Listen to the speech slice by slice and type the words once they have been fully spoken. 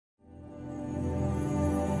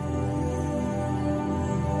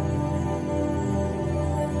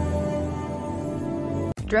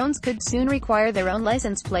drones could soon require their own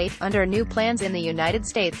license plate, under new plans in the United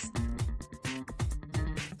States.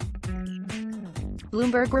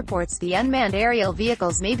 Bloomberg reports the unmanned aerial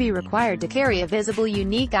vehicles may be required to carry a visible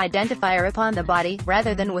unique identifier upon the body,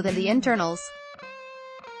 rather than within the internals.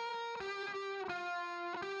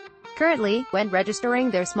 Currently, when registering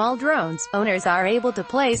their small drones, owners are able to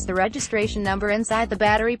place the registration number inside the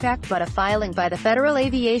battery pack, but a filing by the Federal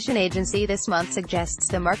Aviation Agency this month suggests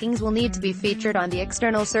the markings will need to be featured on the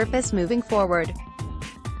external surface moving forward.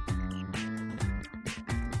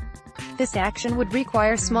 This action would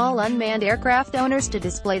require small unmanned aircraft owners to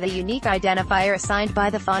display the unique identifier assigned by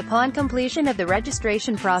the FAA upon completion of the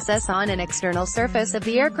registration process on an external surface of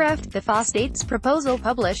the aircraft, the FAA states proposal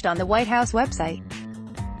published on the White House website.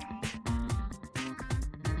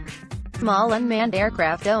 Small unmanned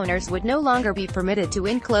aircraft owners would no longer be permitted to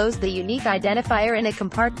enclose the unique identifier in a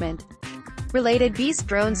compartment. Related Beast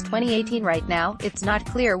Drones 2018. Right now, it's not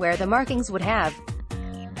clear where the markings would have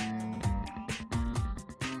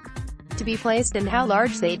to be placed and how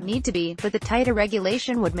large they'd need to be, but the tighter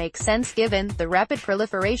regulation would make sense given the rapid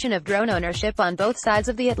proliferation of drone ownership on both sides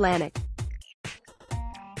of the Atlantic.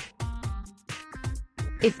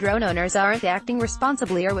 If drone owners aren't acting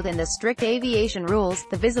responsibly or within the strict aviation rules,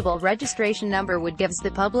 the visible registration number would give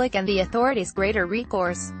the public and the authorities greater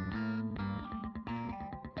recourse.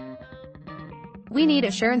 We need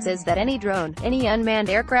assurances that any drone, any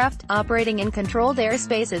unmanned aircraft, operating in controlled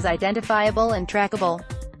airspace is identifiable and trackable.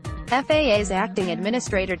 FAA's acting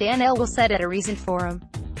administrator Dan Elwell said at a recent forum.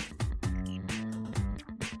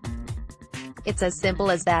 It's as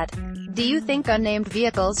simple as that. Do you think unnamed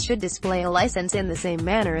vehicles should display a license in the same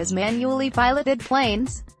manner as manually piloted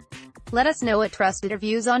planes? Let us know at Trusted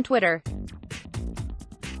Reviews on Twitter.